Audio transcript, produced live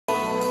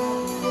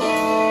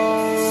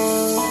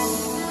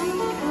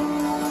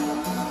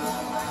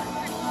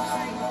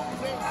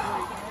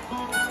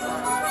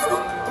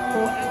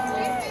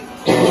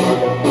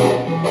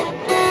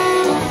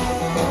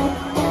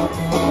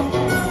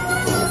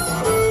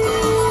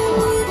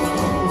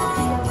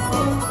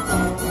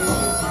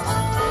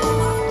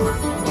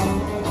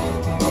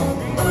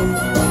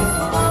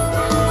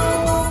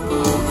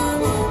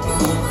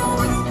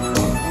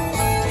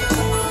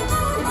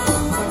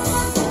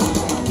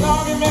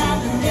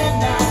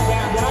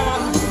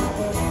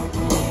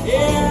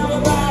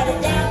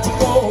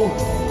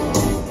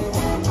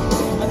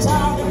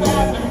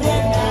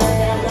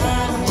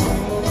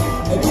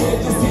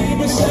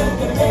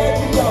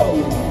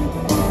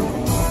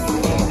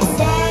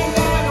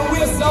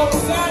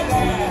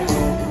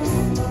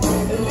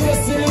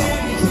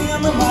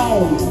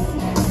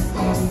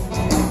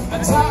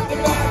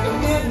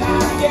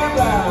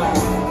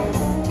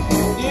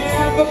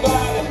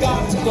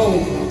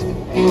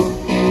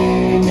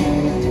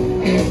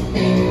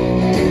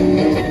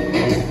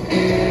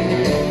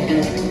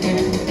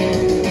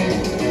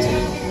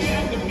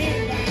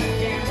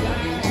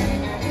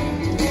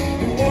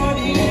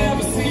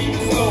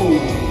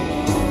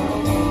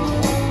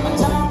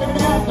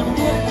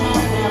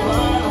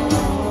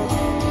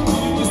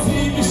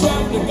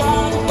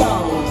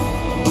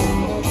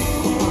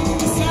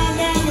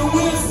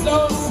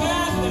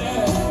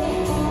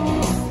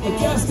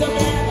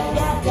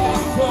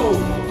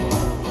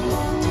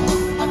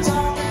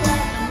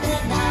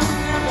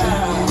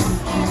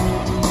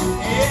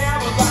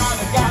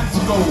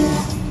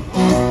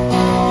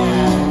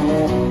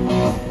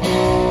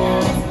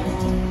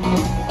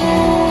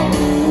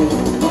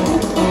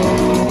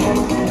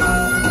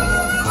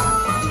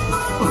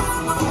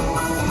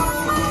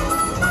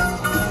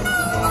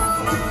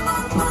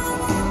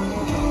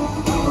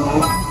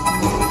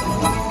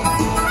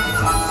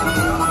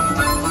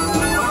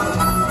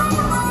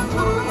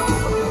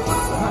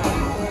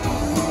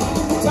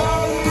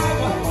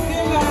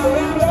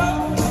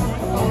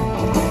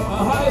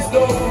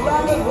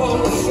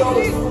I'm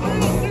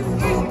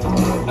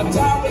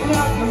talking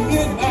about the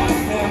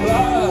midnight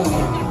Rambler.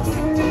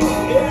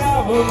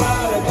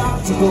 Everybody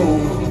got to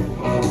go.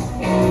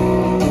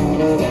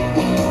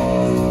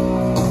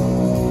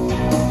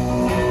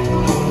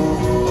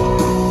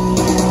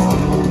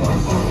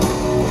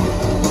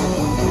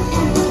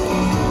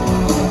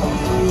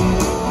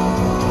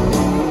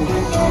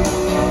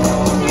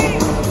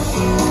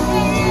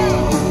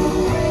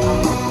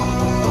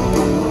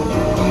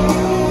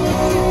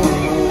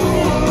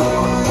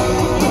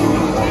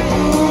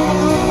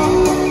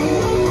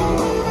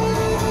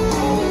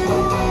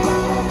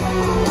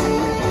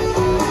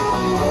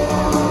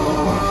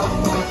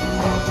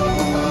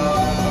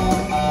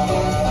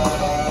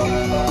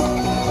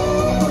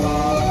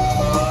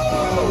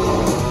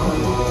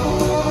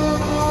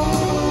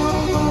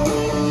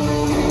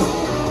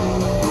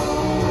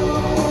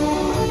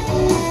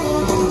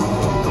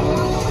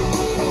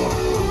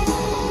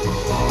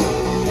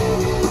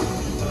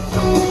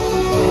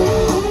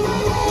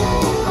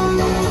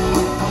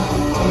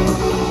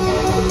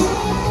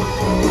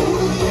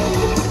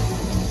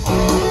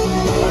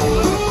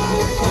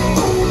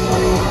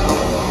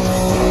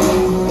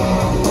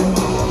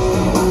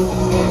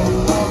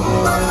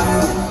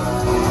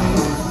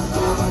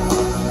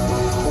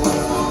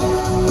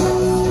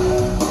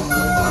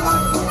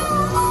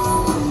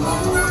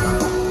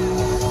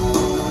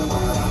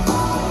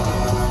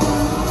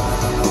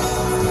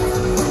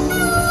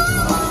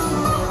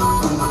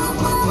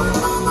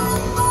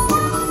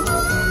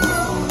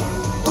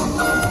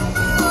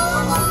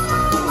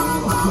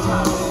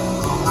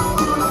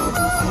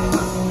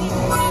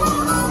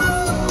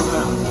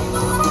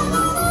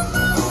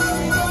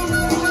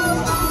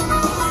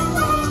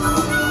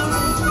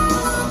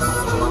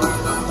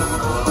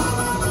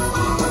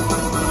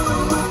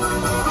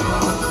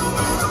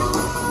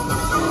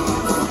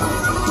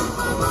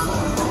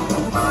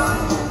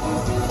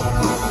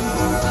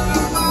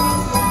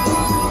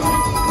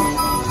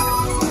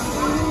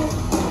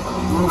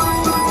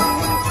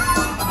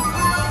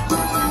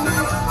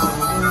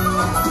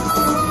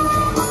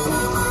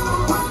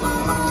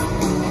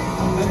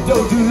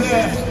 Don't do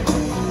that,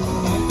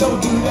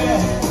 don't do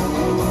that,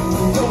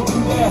 don't do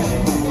that,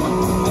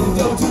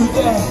 don't do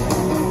that,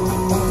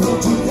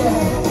 don't do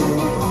that,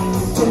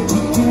 don't do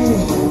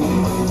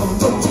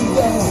that, don't do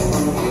that,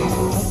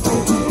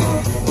 don't do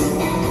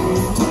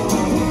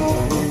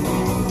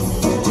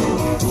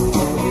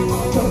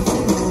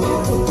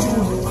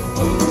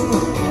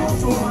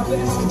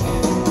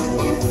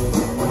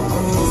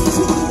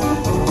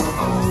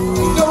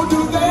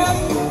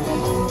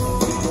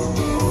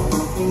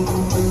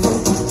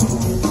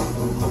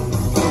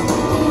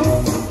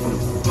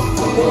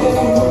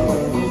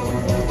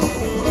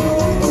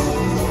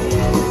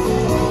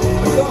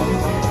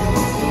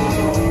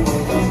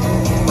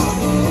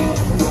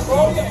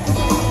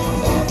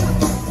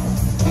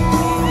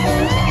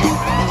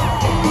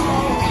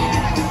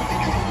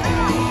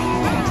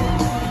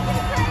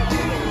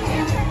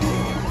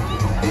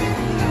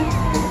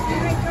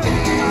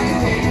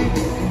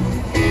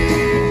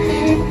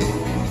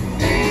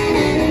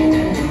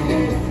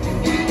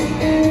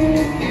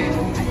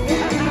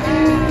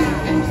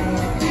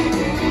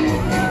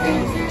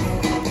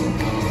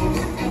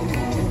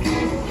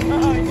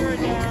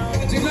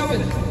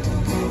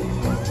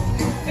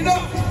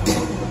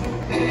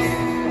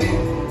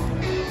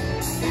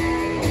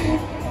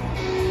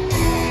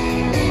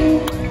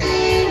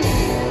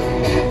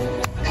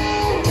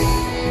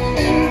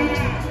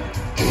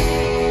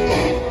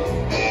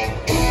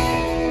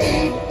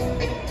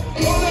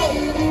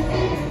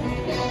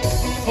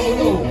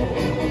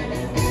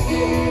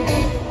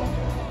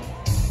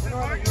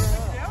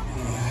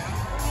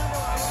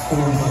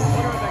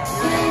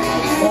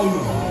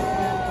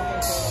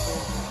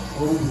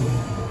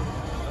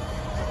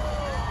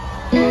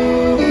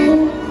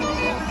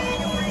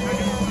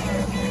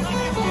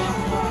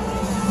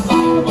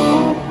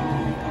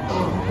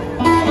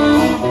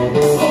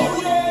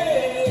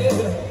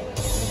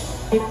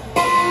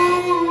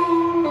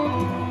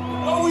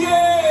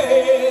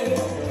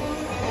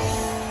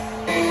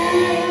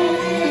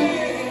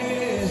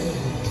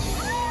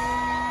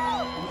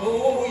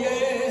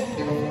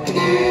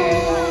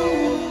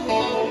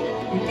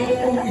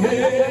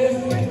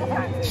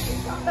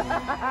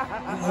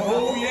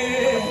Oh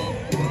yeah.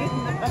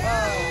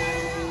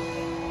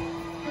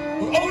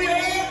 Oh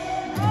yeah.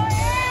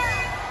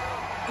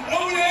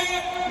 Oh yeah.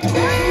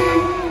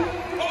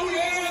 Oh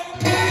yeah.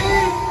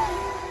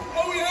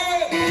 Oh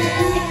yeah.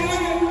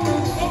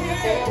 Oh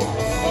yeah.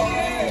 Oh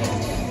yeah.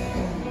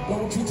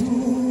 Don't you do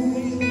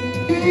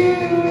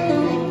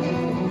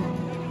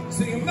it.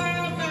 Sing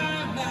my.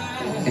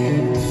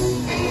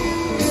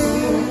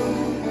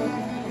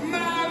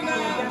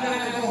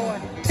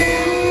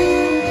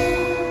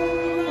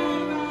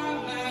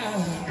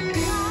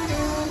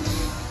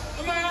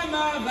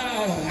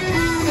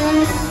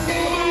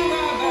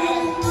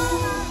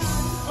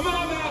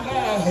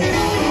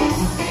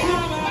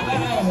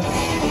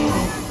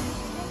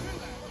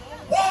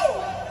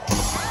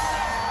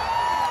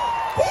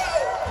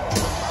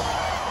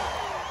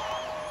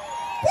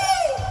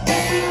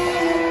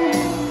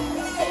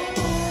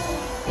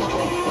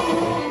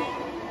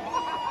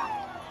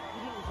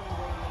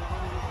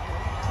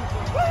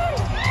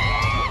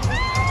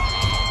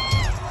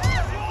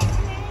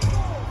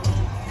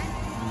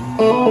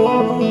 You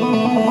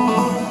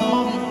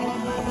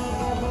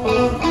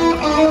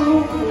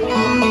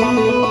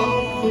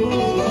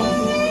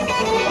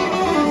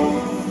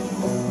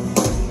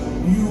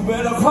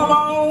better come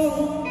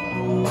on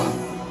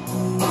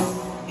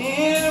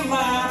in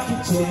my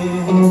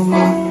kitchen.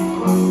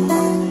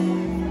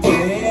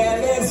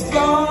 Yeah, it's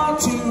going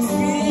to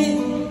be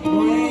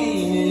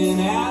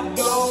raining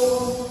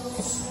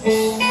outdoors.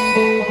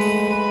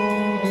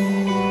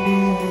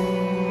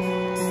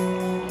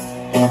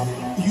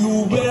 You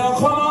better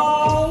come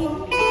on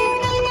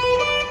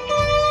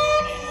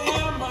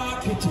in my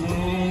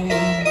kitchen.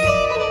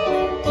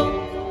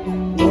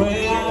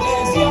 Well,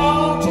 it's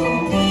going to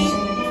be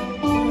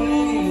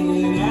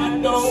raining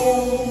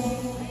outdoors.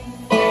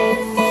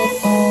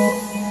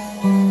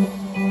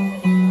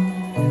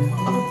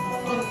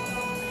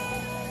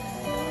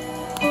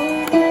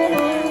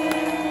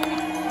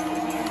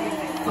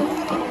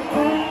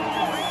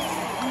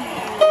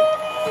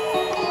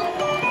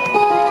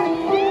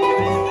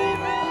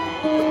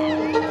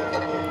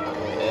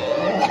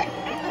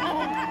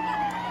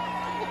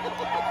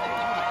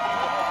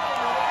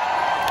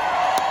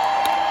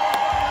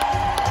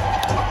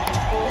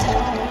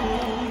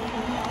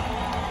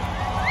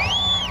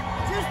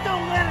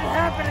 Don't let it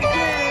happen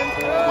again.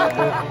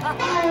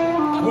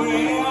 Well,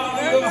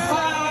 you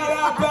heard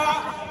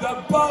about the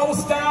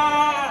Boston.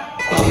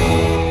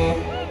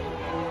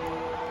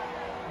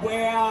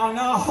 Well,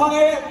 now,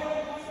 honey,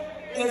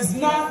 it's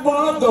not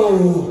one of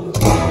those.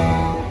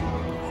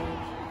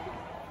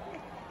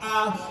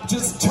 I'm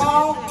just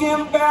talking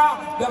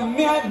about the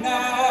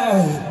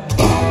midnight.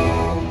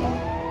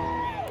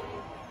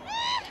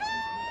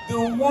 The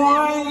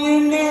one you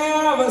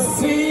never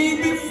see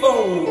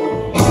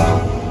before.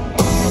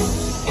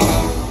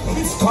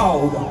 It's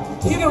called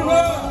Hit a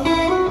Run,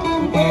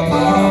 Wake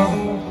Up,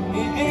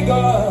 and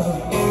Anger.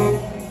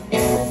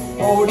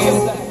 Oh, this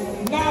that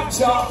knife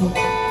chop,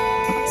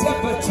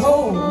 temper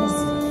toes.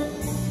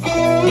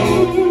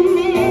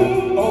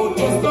 Oh,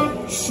 this the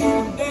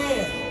shoot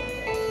dead,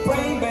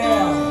 brain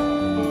bear,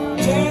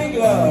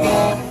 jangler.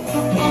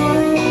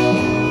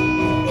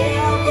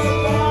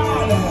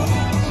 Everybody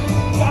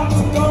got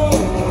to go.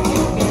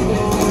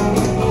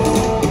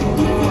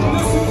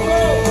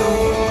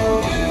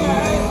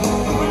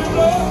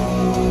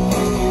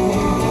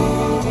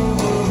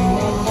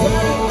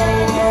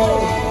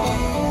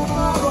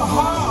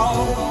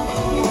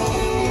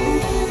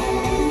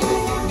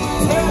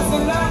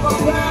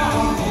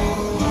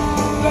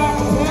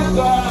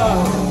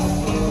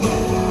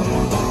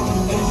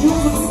 And you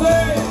can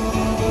say,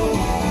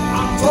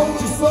 I told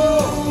you so.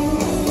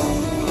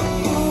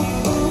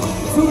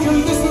 To your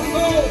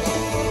listener,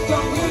 the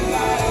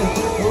midnight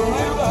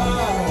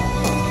Rambler.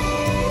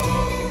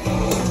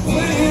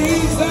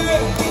 Please say,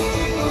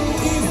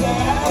 easy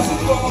as you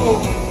go.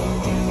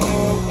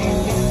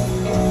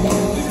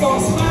 He's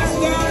gonna smash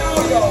down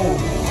on your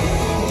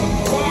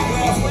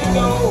glass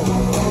window.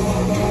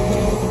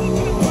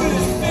 Put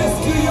his fist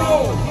to your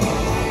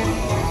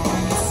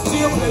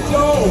steel plate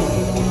door.